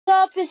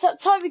up? It's that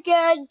time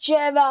again,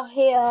 Gemma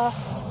here.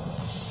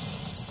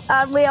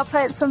 And we are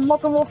playing some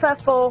Modern Warfare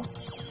 4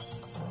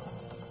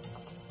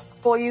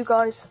 for you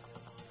guys.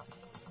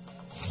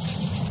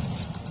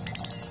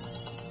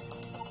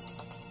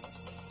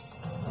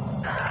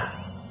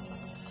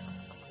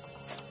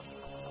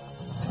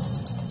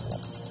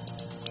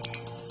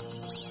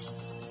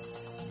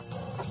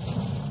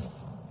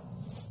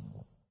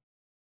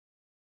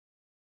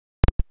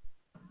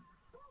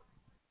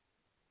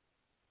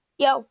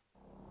 Yo.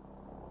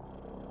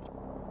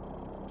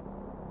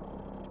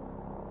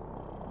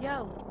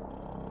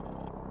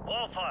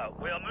 Wildfire,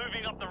 we are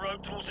moving up the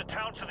road towards a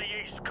town to the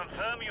east.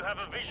 Confirm you have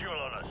a visual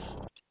on us.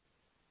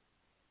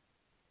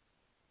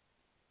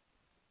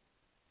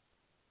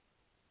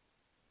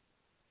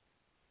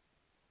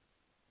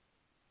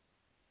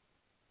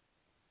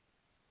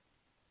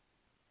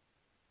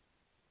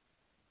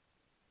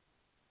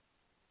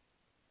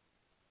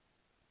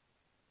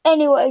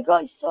 Anyway,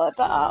 guys, sorry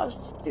about that. I was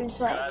just doing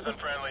something. Guys and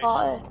friendly.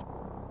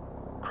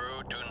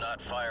 Crew, do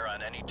not fire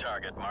on any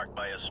target marked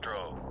by a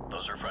strobe.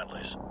 Those are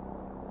friendlies.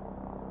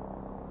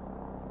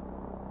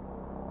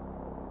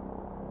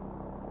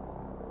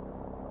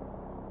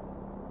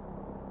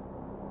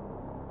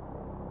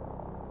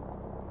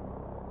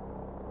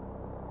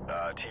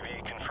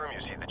 TV, confirm you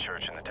see the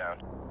church in the town.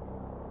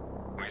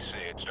 We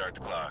see it. Start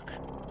the clock.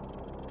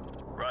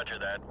 Roger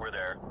that. We're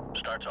there.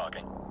 Start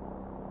talking.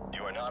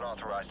 You are not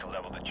authorized to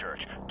level the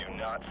church. Do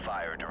not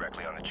fire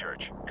directly on the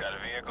church. Got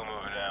a vehicle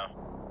moving now.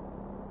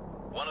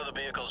 One of the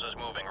vehicles is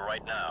moving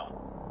right now.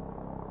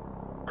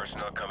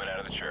 Personnel coming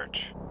out of the church.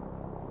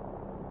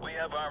 We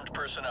have armed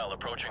personnel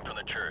approaching from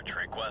the church.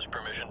 Request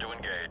permission to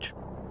engage.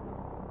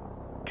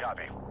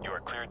 Copy. You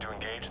are cleared to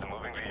engage the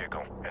moving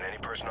vehicle and any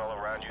personnel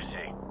around you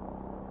see.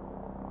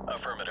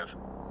 Affirmative.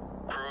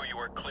 Crew, you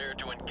are cleared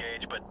to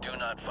engage, but do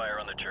not fire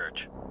on the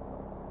church.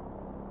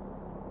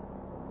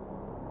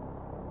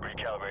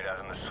 Recalibrate as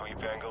in the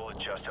sweep angle,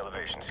 adjust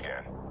elevation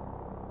scan.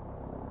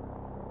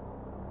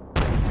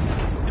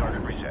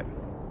 Target reset.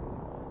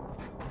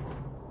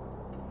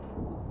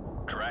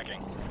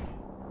 Tracking.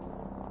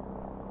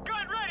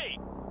 Gun ready!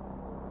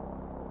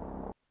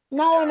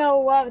 Now I know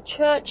where the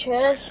church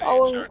is, I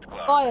will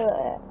fire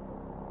it.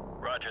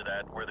 Roger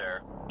that, we're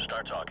there.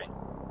 Start talking.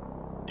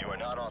 You are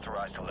not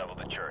authorized to level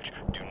the church.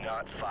 Do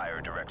not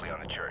fire directly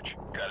on the church.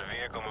 Got a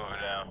vehicle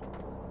moving now.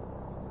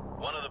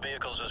 One of the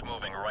vehicles is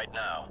moving right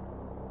now.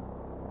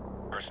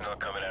 Personnel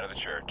coming out of the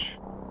church.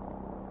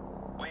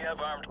 We have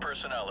armed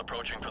personnel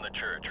approaching from the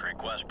church.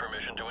 Request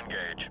permission to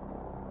engage.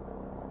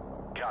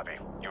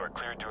 Copy. You are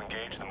cleared to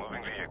engage the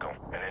moving vehicle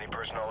and any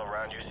personnel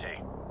around you see.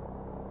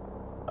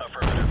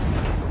 Affirmative.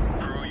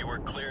 Crew, you are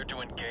cleared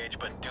to engage,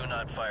 but do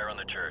not fire on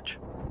the church.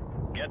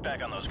 Get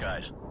back on those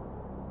guys.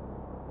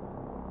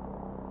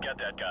 Get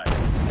that guy.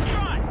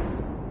 Shot!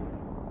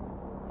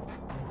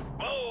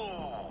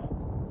 Whoa!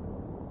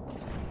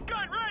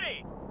 Gun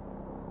ready!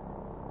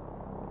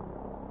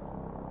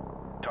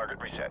 Target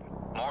reset.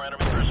 More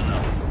enemy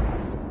personnel.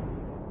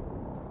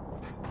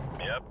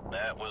 Yep,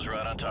 that was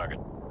right on target.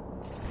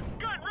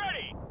 Gun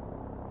ready!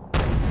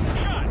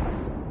 Shot!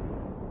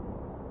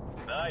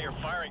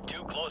 You're firing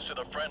too close to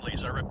the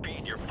friendlies. I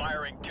repeat, you're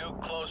firing too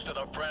close to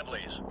the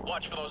friendlies.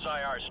 Watch for those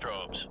IR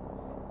strobes.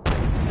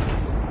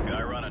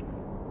 Guy running.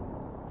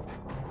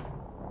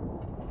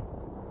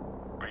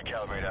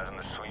 Recalibrate as in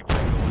the sweep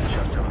angle,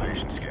 adjust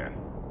elevation scan.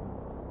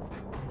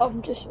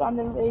 I'm just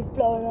randomly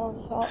blowing on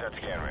the top. Set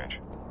scan range.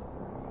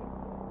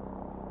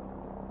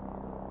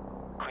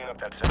 Clean up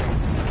that signal.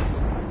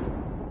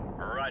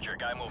 Roger,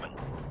 guy moving.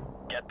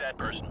 Get that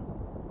person.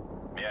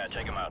 Yeah,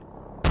 take him out.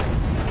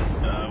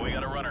 We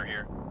got a runner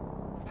here.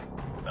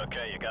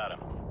 Okay, you got him.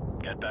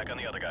 Get back on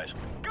the other guys.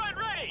 Gun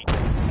ready!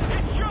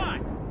 It's shot!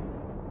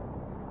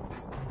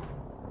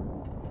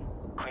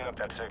 Clean up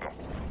that signal.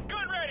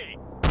 Gun ready!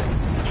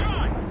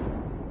 Shot!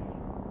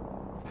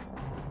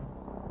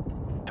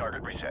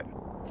 Target reset.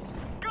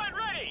 Gun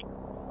ready!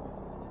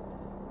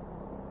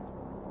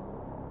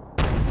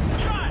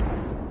 Shot!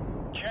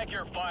 Check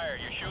your fire.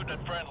 You're shooting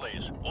at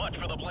friendlies. Watch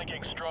for the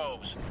blinking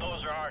strobes.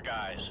 Those are our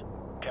guys.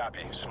 Copy.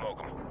 Smoke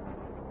them.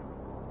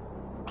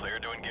 Clear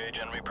to engage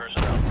enemy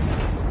personnel.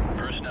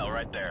 Personnel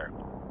right there.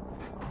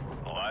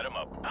 Light them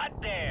up. Hot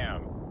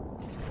damn!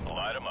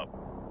 Light them up.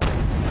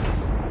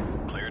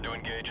 Clear to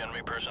engage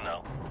enemy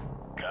personnel.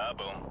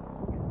 Kaboom.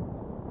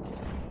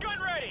 Gun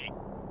ready!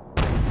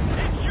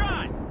 It's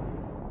shot!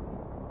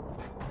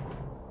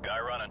 Guy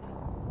running.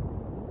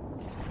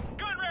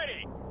 Gun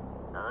ready!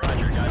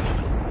 Roger, guy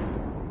moving.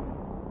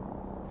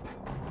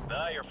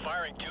 You're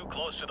firing too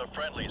close to the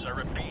friendlies. I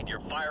repeat,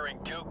 you're firing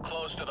too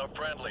close to the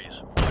friendlies.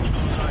 Watch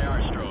those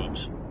IR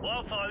strobes.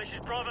 Wildfire, this is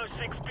Bravo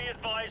 6. Be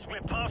advised,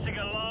 we're passing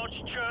a large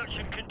church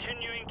and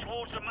continuing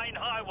towards the main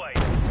highway.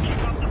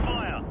 Keep up the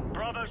fire.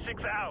 Bravo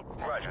 6 out.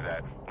 Roger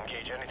that.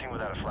 Engage anything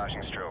without a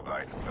flashing strobe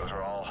light. Those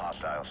are all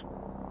hostiles.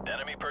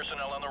 Enemy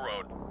personnel on the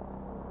road.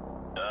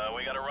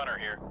 We got a runner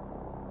here.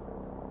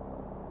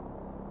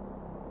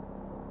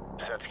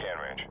 Set scan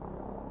range.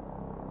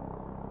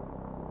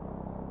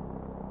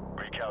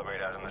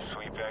 Recalibrate as in the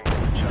sweep angle,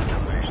 adjust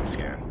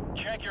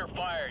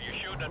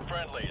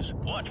friendlies.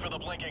 Watch for the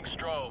blinking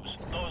strobes.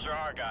 Those are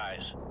our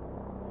guys.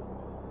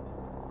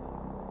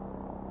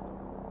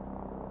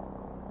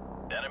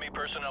 Enemy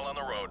personnel on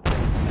the road.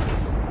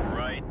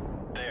 Right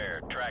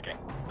there, tracking.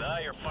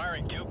 You're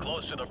firing too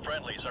close to the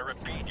friendlies. I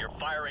repeat, you're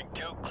firing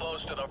too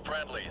close to the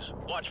friendlies.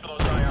 Watch for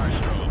those IR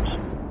strobes.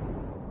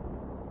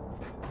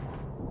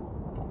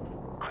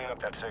 Clean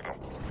up that signal.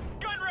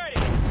 Gun ready!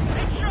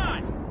 Take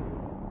shot!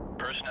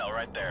 Personnel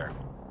right there.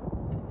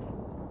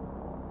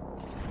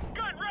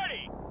 Gun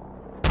ready!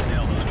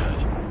 Nail those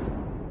guys.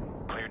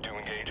 Cleared to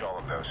engage all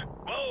of those.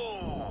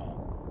 Whoa!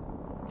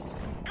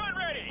 Gun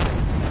ready!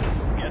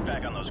 Get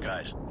back on those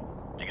guys.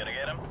 You gonna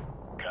get him?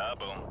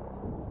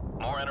 Kaboom.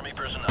 More enemy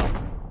personnel.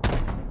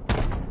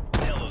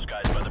 Nail those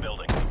guys by the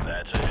building.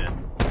 That's a hit.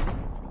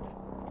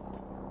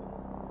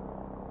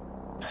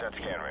 Set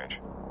scan range.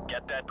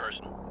 Get that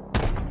person.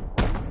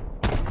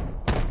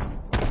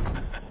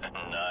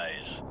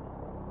 Nice.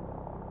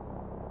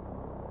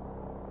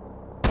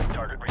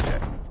 Target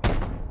reset.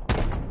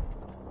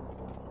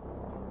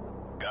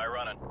 Guy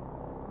running.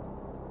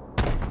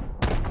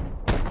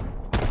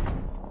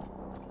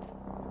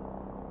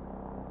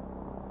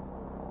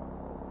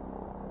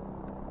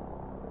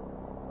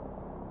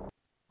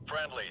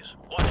 Friendlies,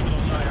 watch for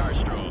those IR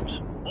strobes.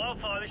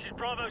 Wildfire, this is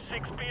Bravo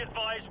 6. Be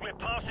advised, we're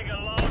passing a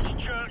large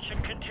church and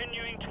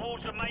continuing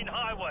towards the main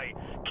highway.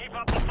 Keep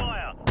up the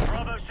fire.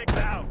 Bravo 6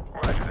 out.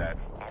 Roger that.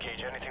 Engage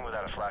anything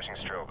without a flashing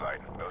strobe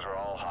light. Those are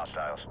all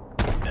hostiles.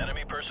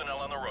 Enemy personnel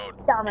on the road.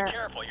 Damn it. Be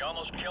careful, you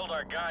almost killed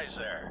our guys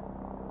there.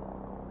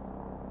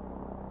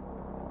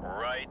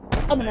 Right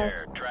Enemy.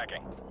 there,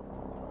 tracking.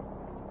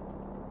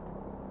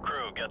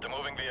 Crew, get the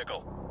moving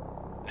vehicle.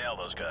 Nail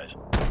those guys.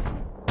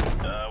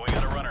 We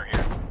got a runner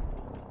here.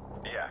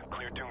 Yeah,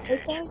 cleared to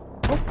engage. Okay.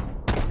 Oh,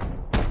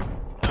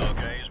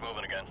 Okay, he's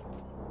moving again.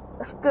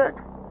 that's good.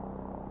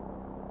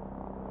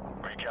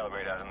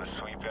 Recalibrate out in the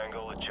sweep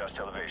angle, adjust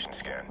elevation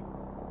scan.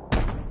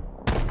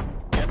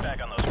 Get back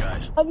on those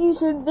guys. I'm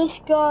using this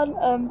gun,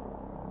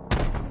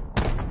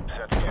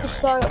 Set scan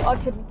just range. so I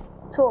can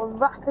sort of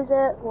rapid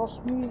it whilst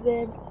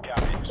moving.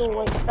 Copy. It's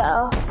always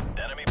better.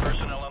 Enemy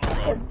personnel on the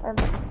road. I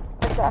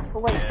don't have to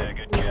wait Yeah, for it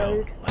good to kill.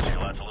 reload I see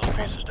lots of little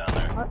pieces down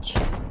there. much.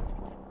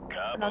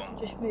 And I can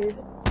Kaboom. just move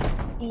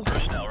easy.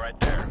 Personnel right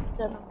there.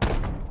 Then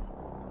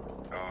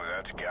Oh,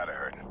 that's gotta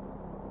hurt.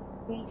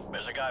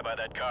 There's a guy by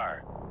that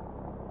car.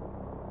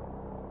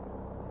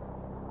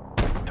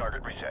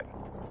 Target reset.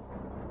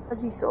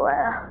 as you saw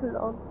it,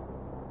 long.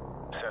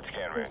 Set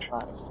scan range.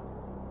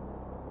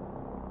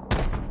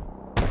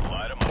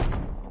 Light him up.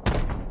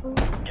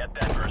 Get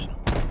that person.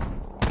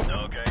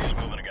 Okay, he's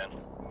moving again.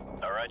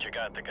 Alright, you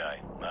got the guy.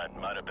 I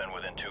might have been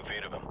within 2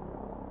 feet of him.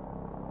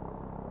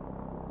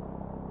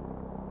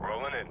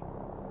 Rolling in.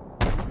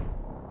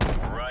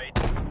 Right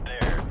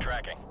there,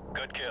 tracking.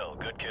 Good kill,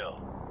 good kill.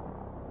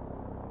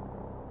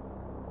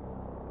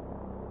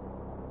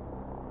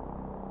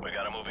 We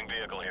got a moving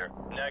vehicle here.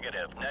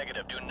 Negative,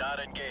 negative. Do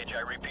not engage.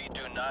 I repeat,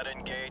 do not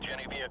engage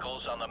any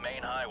vehicles on the main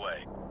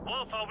highway.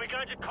 Wildfire, we're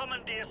going to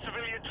commandeer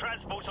civilian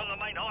transports on the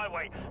main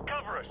highway.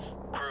 Cover us.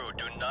 Crew,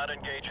 do not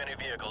engage any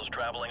vehicles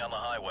traveling on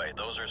the highway.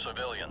 Those are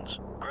civilians.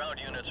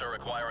 Ground units are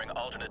requiring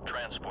alternate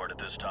transport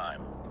at this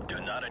time. Do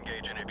not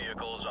engage any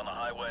vehicles on the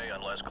highway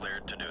unless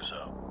cleared to do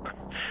so.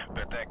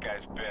 Bet that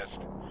guy's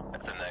pissed.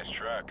 That's a nice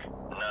truck.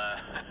 Nah,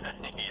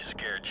 he's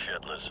scared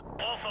shitless.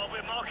 Wildfire,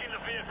 we're marking the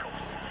vehicles.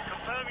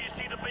 Confirm you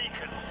see the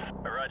beacons.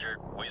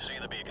 Roger, we see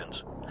the beacons.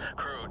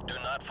 Crew, do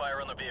not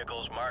fire on the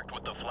vehicles marked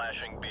with the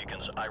flashing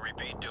beacons. I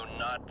repeat, do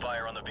not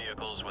fire on the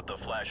vehicles with the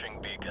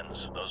flashing beacons.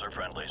 Those are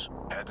friendlies.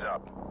 Heads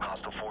up.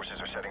 Hostile forces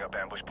are setting up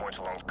ambush points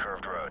along the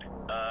curved road.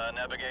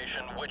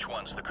 Navigation, which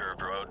one's the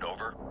curved road?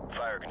 Over.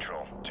 Fire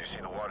control. Do you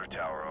see the water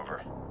tower? Over.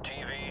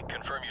 TV,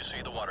 confirm you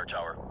see the water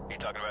tower. You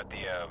talking about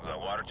the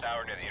water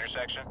tower near the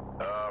intersection?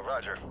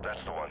 Roger. That's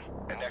the one.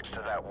 And next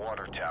to that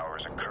water tower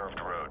is a curved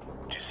road.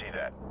 Do you see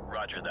that?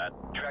 Roger that.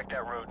 Track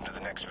that road into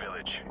the next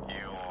village.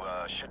 You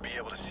should be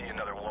able to see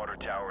another water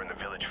tower in the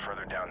village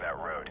further down that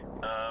road.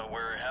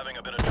 We're having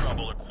a bit of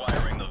trouble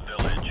acquiring the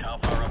village. How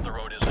far up the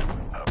road is it?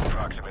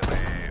 Approximately,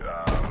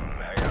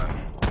 hang on.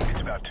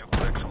 It's about 2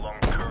 clicks along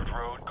the curved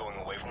road going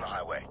away from the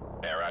highway.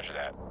 Yeah, roger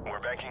that. We're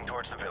banking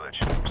towards the village.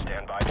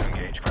 Stand by to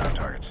engage ground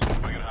targets.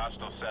 We got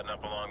hostiles setting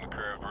up along the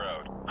curved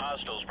road.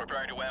 Hostiles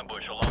preparing to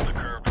ambush along the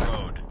curved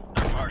road.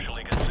 They're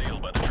partially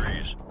concealed by the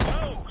trees.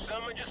 Oh,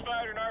 someone just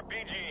fired an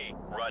RPG.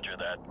 Roger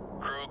that.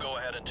 Crew, go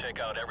ahead and take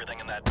out everything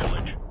in that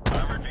village.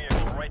 Armored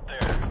vehicle right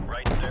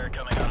there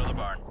coming out of the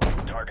barn.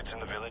 Targets in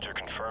the village are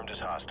confirmed as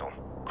hostile.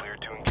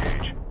 Cleared to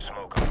engage.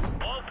 Smoke them.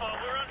 Wildfire,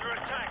 we're under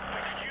attack. We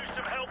could use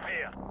some help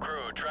here.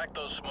 Crew, track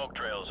those smoke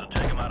trails and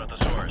take them out at the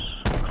source.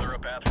 Clear a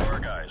path for our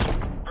guys.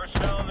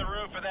 Personnel on the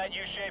roof of that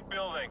U-shaped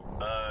building.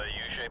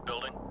 U-shaped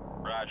building?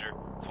 Roger.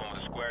 It's the one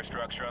with the square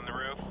structure on the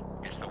roof.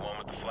 It's the one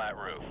with the flat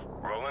roof.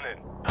 Rolling in.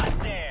 Hot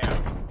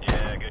damn!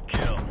 Yeah, good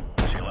kill.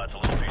 I see lots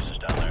of little pieces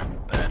down there.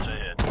 That's a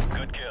hit.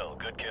 Good kill,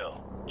 good kill.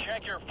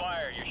 Check your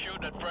fire. You're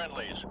shooting at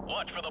friendlies.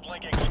 Watch for the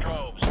blinking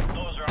strobes.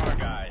 Those are our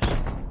guys.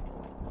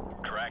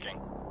 Tracking.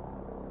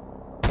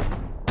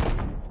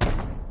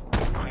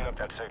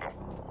 that signal.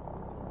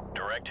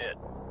 Direct hit.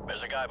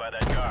 There's a guy by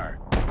that car.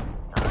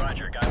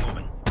 Roger, guy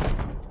moving.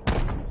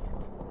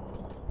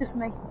 Just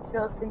making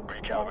sure things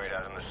Recalibrate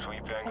out on the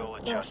sweep angle,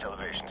 adjust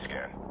elevation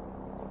scan.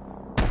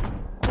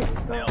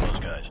 Nail those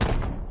guys.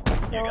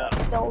 You got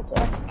him.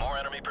 More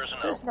enemy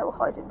personnel. There's no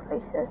hiding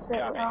places.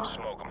 There we Copy, are.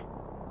 smoke them.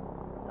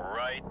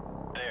 Right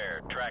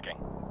there, tracking.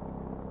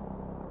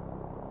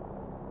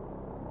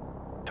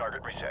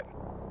 Target reset.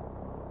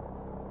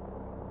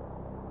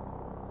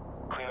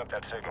 Clean up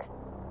that signal.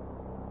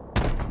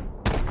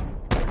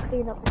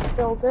 Clean up this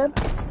building.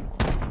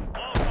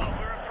 Alpha,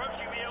 we're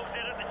approaching the LZ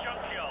at the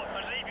junkyard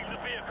and leaving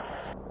the vehicles.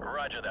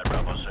 Roger that,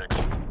 Bravo 6.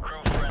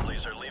 Crew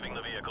friendlies are leaving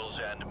the vehicles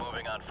and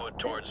moving on foot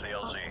towards the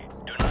LZ.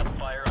 Do not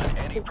fire on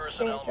any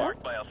personnel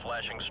marked by a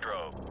flashing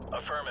strobe.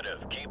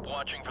 Affirmative. Keep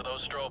watching for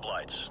those strobe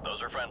lights.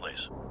 Those are friendlies.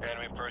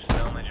 Enemy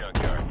personnel in the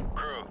junkyard.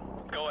 Crew,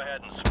 go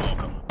ahead and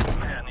smoke them.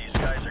 Man, these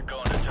guys are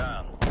going to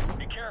town.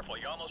 Be careful,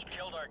 you almost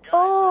killed our guys.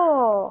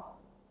 Oh!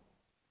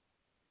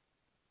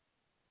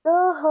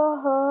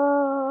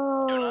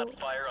 Do Oh! not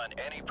fire on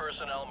any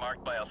personnel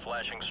marked by a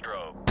flashing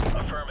strobe.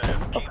 Affirmative.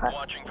 Keep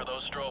watching for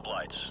those strobe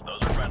lights.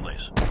 Those are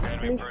friendlies.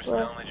 Enemy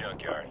personnel in the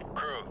junkyard.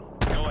 Crew,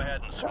 go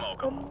ahead and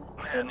smoke them.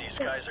 Man, these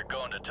guys are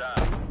going to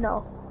town.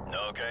 No.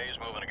 Okay, he's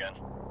moving again.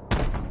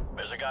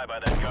 There's a guy by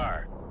that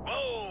car.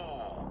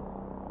 Whoa!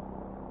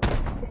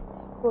 Just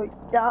destroyed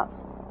that.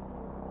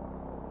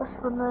 That's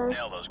fun those.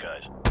 Nail those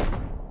guys.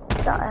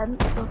 That end.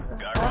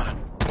 Guy running.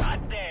 Hot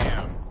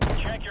damn!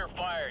 Check your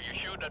fire. You're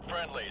shooting at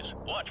friendlies.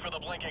 Watch for the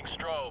blinking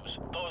strobes.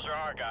 Those are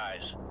our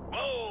guys.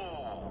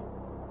 Whoa!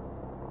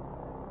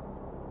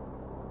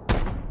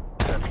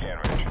 Set scan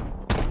range.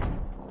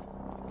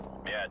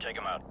 Yeah, take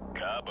him out.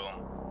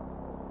 Kaboom.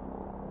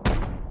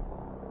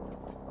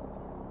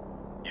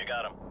 You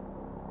got him.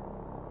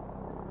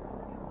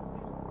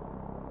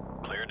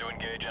 Clear to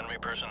engage enemy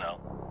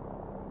personnel.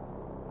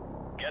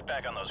 Get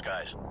back on those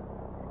guys.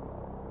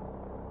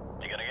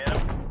 You gonna get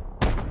him?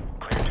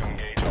 Clear to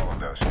engage all of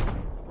those.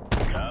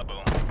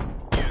 Kaboom.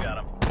 You got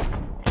him.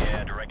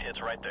 Yeah, direct hits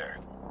right there.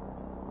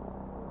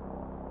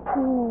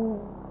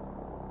 Ooh.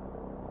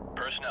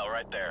 Personnel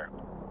right there.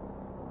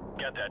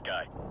 Get that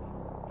guy.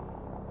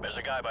 There's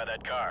a guy by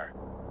that car.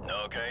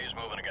 Okay, he's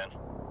moving again.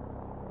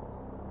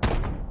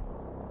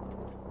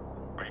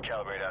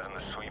 Recalibrate out on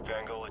the sweep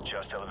angle,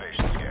 adjust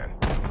elevation scan.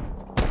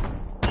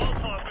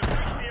 Alpha, we've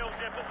reached the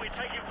LZ, but we're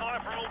taking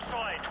fire from all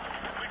sides.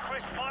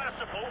 Request fire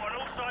support on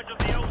all sides of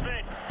the LZ.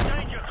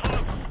 Danger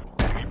close.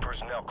 Enemy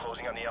personnel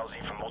closing on the LZ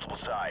from multiple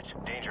sides.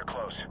 Danger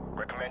close.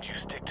 Recommend you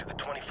stick to the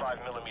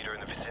 25mm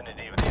in the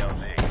vicinity of the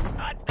LZ.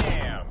 Hot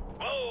damn!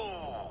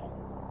 Whoa!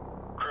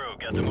 Crew,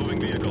 get the moving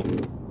vehicle.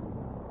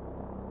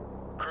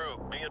 Crew,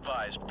 be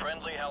advised.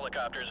 Friendly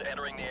helicopters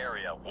entering the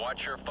area. Watch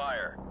your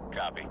fire.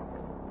 Copy.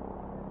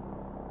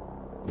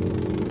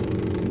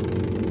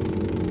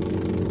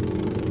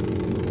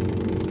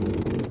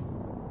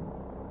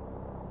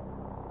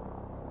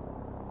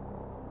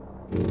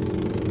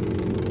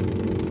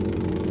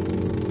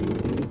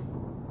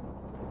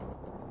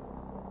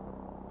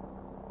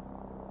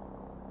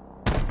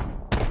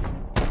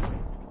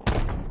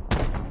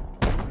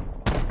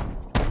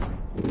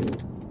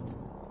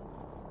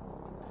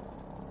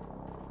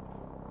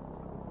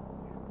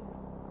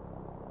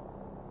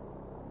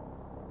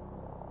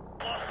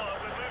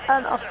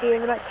 And I'll see you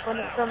in the next one.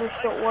 It's only a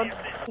short one.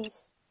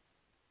 Peace.